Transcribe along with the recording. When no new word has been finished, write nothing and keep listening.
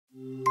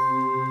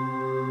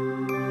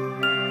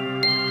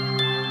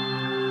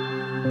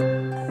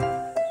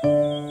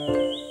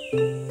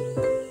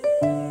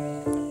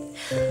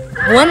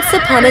Once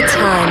upon a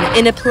time,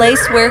 in a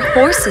place where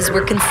horses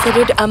were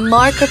considered a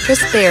mark of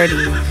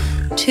prosperity,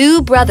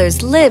 two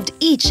brothers lived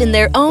each in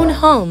their own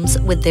homes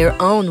with their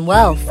own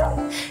wealth.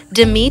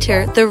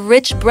 Demeter, the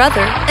rich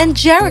brother, and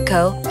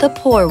Jericho, the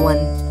poor one.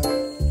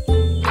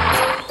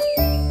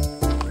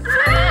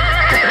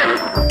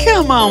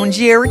 Come on,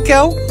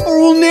 Jericho,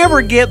 or we'll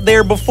never get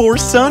there before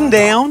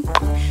sundown.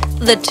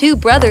 The two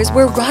brothers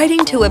were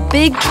riding to a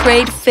big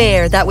trade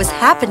fair that was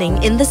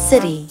happening in the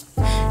city.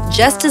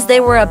 Just as they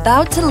were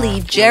about to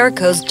leave,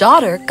 Jericho's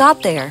daughter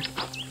got there.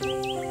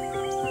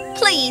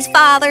 "Please,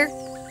 Father,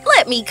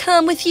 let me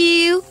come with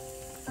you."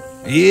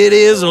 It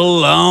is a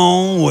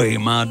long way,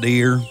 my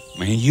dear,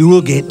 and you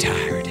will get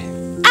tired.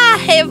 "I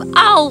have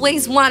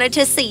always wanted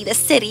to see the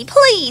city.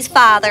 Please,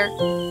 Father."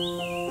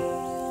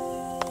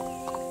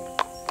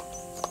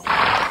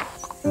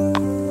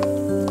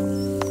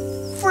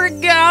 For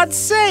God's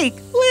sake,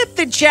 let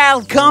the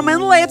child come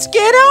and let's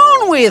get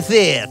on with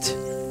it.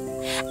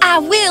 "I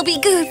will be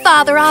good,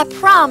 Father, I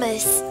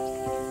promise."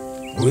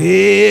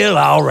 Well,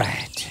 all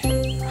right.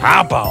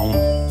 Hop on.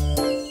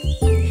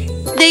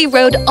 They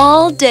rode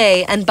all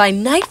day, and by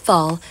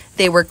nightfall,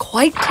 they were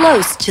quite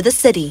close to the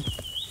city.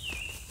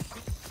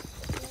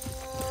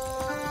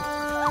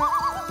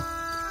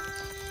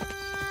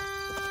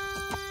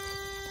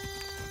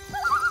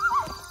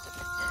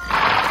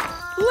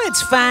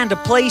 Let's find a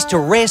place to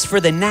rest for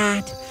the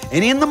night,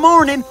 and in the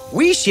morning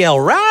we shall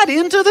ride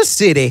into the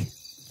city.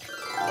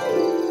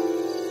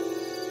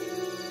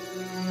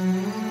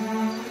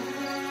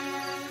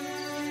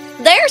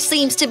 There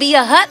seems to be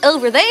a hut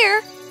over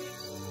there.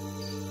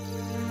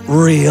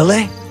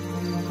 Really?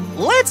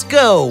 Let's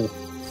go.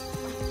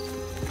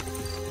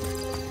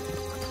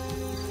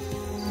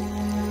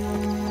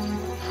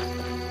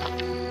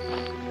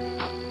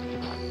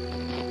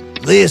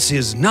 This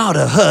is not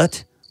a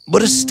hut,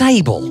 but a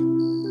stable.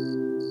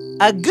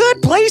 A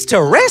good place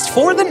to rest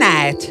for the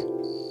night.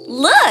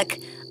 Look,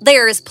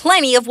 there is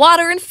plenty of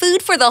water and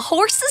food for the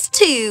horses,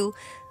 too.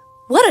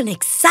 What an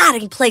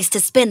exciting place to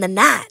spend the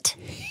night.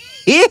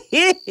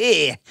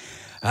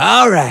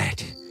 All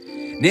right.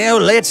 Now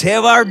let's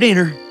have our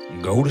dinner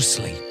and go to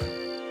sleep.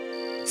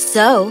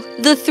 So,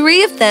 the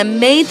three of them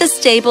made the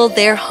stable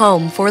their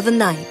home for the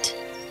night.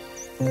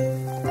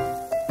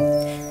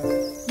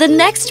 The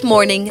next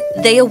morning,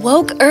 they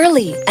awoke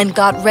early and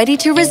got ready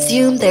to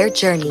resume their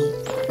journey.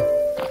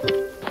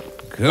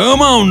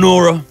 Come on,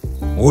 Nora.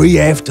 We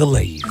have to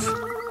leave.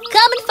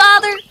 Coming,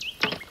 Father.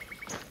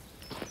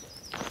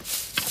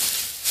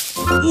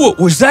 What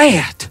was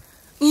that?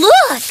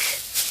 Look!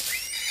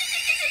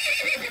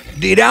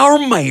 Did our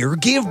mare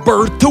give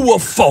birth to a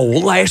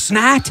foal last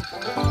night?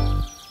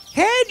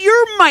 Had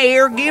your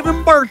mare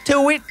given birth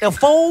to it, the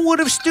foal would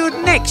have stood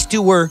next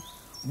to her.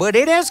 But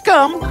it has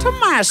come to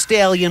my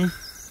stallion.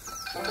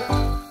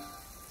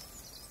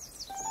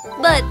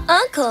 But,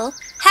 Uncle,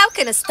 how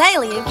can a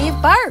stallion give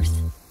birth?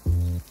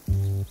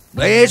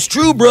 That's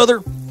true,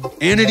 brother.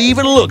 And it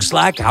even looks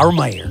like our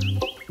mare.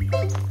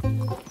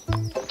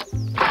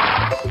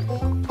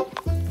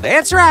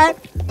 That's right.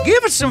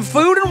 Give it some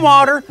food and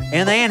water,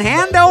 and then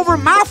hand over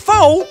my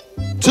foal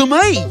to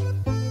me.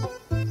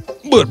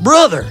 But,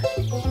 brother,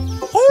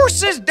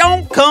 Horses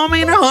don't come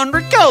in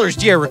 100 colors,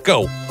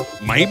 Jericho.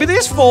 Maybe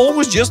this foal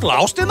was just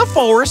lost in the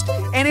forest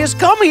and has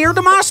come here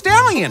to my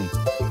stallion.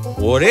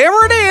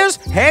 Whatever it is,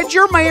 had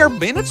your mare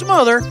been its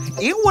mother,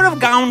 it would have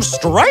gone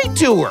straight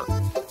to her.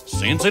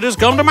 Since it has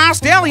come to my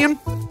stallion,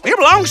 it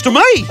belongs to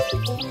me.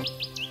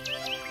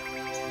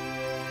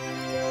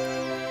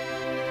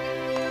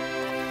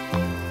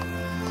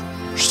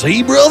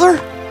 see, brother?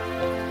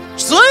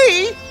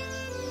 See?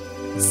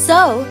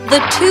 So the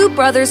two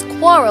brothers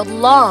quarreled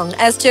long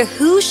as to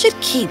who should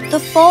keep the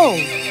foal.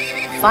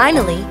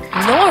 Finally,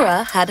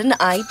 Nora had an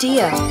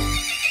idea.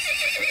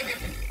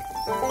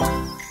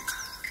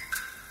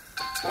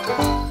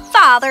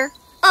 Father,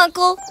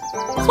 Uncle,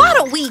 why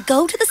don't we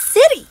go to the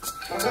city?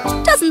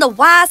 Doesn't the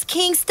wise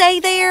king stay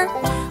there?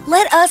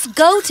 Let us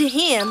go to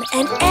him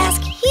and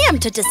ask him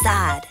to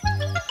decide.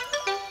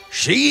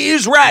 She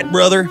is right,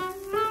 brother.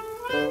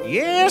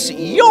 Yes,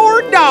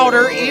 your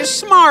daughter is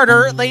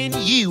smarter than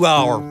you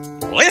are.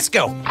 Let's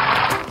go.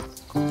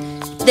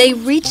 They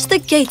reached the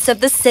gates of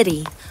the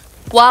city.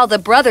 While the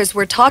brothers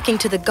were talking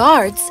to the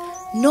guards,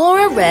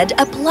 Nora read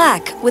a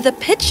plaque with a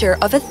picture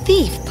of a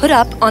thief put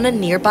up on a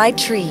nearby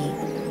tree.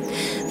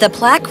 The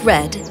plaque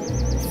read,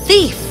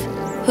 "Thief,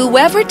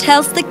 whoever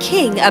tells the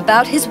king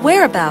about his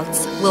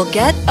whereabouts will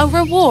get a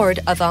reward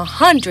of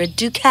 100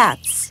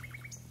 ducats."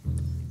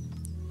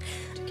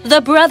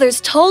 The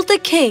brothers told the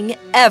king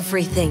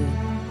everything.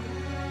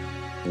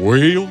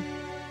 Well,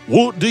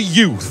 what do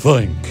you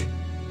think?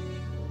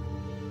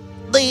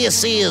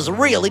 This is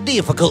really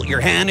difficult,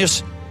 Your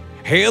Highness.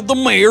 Had the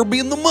mare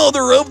been the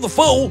mother of the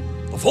foal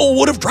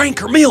would have drank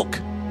her milk.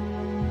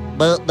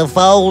 But the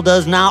foal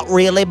does not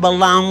really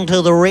belong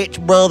to the rich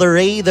brother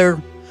either.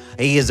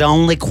 He is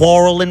only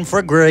quarreling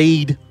for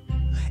greed.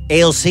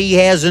 Else he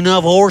has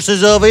enough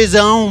horses of his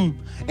own,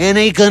 and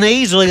he can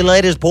easily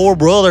let his poor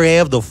brother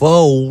have the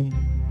foal.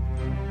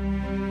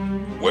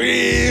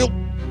 Well,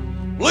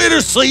 Let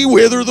us see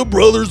whether the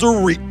brothers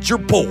are rich or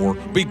poor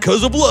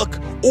because of luck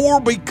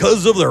or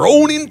because of their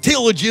own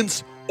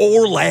intelligence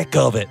or lack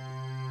of it.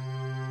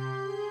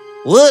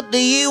 What do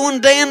you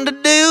intend to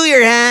do,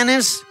 Your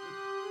Highness?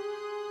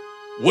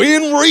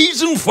 When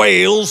reason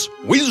fails,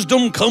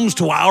 wisdom comes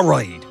to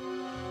our aid.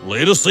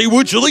 Let us see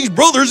which of these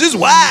brothers is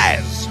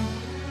wise.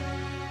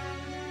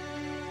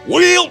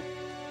 Well,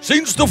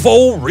 since the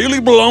foal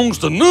really belongs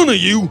to none of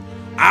you,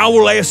 I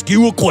will ask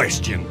you a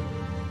question.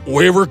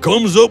 Whoever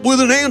comes up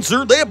with an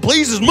answer that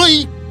pleases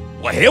me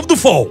will have the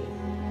foal.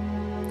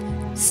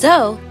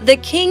 So the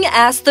king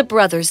asked the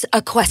brothers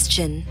a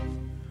question.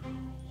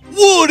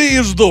 What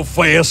is the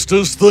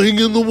fastest thing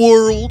in the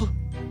world?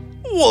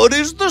 What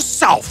is the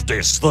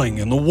softest thing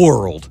in the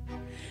world?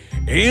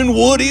 And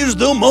what is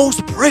the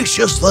most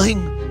precious thing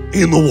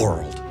in the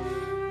world?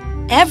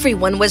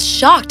 Everyone was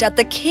shocked at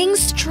the king's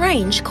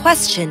strange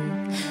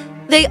question.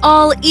 They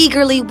all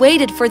eagerly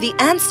waited for the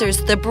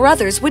answers the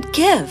brothers would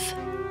give.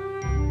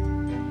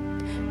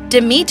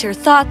 Demeter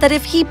thought that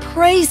if he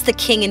praised the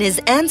king in his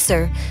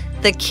answer,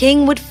 the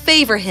king would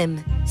favor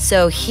him,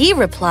 so he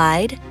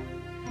replied,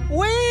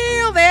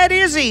 Well, that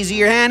is easy,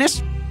 Your Highness.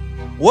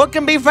 What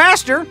can be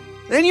faster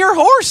than your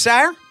horse,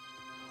 sire?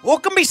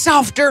 What can be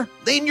softer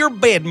than your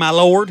bed, my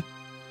lord?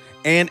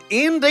 And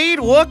indeed,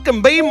 what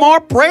can be more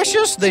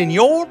precious than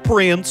your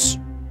prince?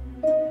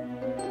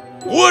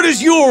 What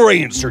is your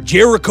answer,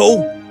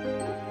 Jericho?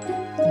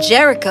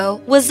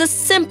 Jericho was a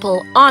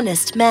simple,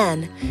 honest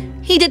man.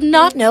 He did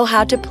not know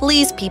how to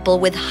please people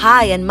with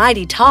high and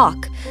mighty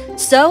talk,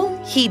 so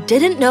he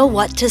didn't know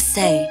what to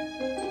say.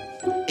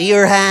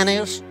 Your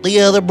Highness, the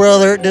other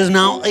brother does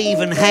not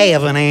even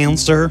have an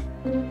answer.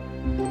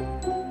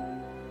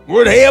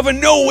 But having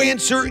no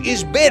answer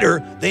is better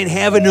than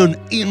having an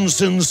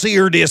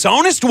insincere,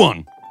 dishonest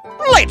one.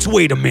 Let's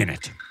wait a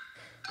minute.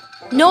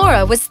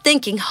 Nora was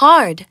thinking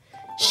hard.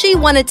 She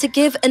wanted to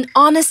give an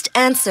honest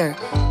answer,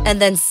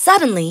 and then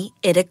suddenly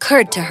it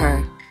occurred to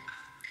her.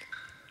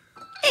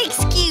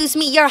 Excuse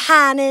me, Your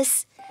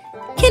Highness.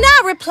 Can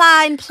I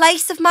reply in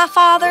place of my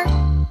father?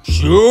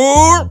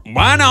 Sure,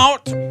 why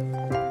not?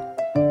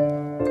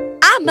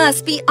 I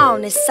must be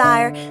honest,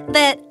 sire,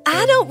 that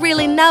I don't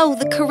really know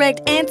the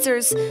correct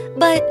answers,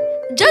 but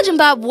judging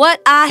by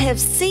what I have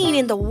seen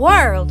in the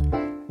world,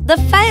 the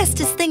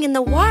fastest thing in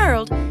the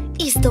world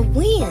is the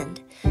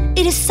wind.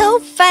 It is so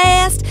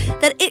fast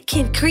that it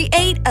can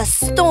create a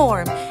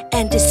storm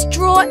and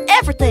destroy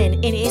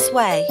everything in its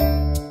way.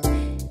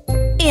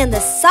 And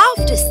the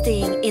softest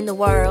thing in the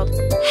world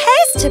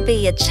has to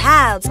be a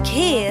child's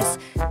kiss,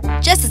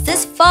 just as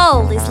this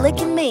foal is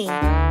licking me.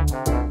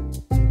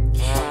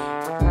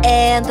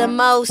 And the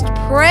most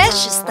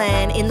precious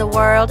thing in the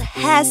world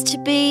has to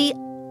be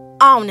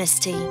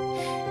honesty.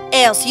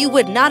 Else you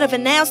would not have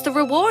announced the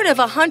reward of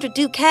 100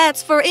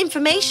 ducats for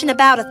information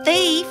about a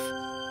thief.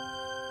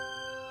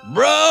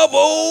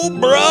 Bravo,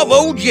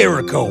 bravo,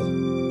 Jericho.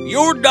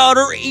 Your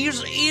daughter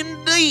is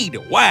indeed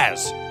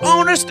wise,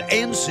 honest,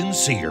 and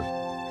sincere.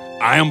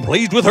 I am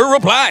pleased with her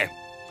reply.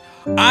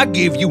 I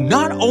give you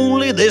not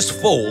only this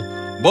foal,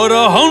 but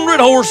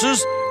 100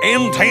 horses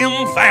and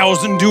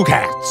 10,000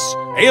 ducats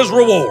as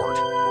reward.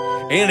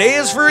 And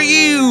as for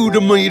you,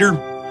 Demeter,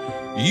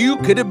 you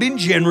could have been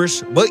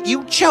generous, but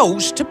you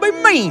chose to be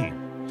mean.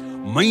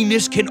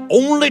 Meanness can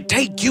only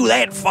take you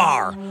that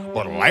far,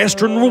 but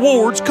lasting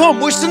rewards come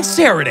with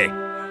sincerity.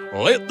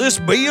 Let this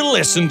be a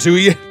lesson to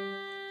you.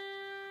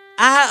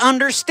 I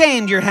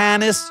understand, Your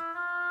Highness.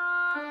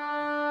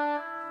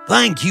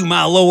 Thank you,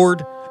 my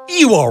lord.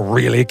 You are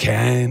really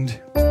kind.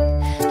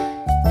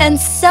 And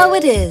so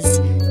it is.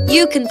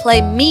 You can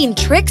play mean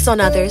tricks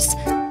on others,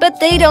 but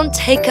they don't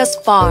take us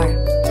far.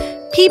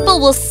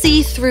 People will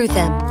see through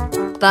them.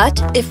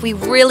 But if we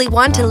really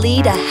want to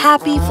lead a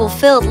happy,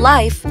 fulfilled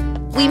life,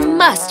 we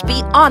must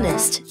be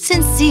honest,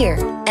 sincere,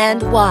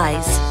 and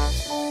wise.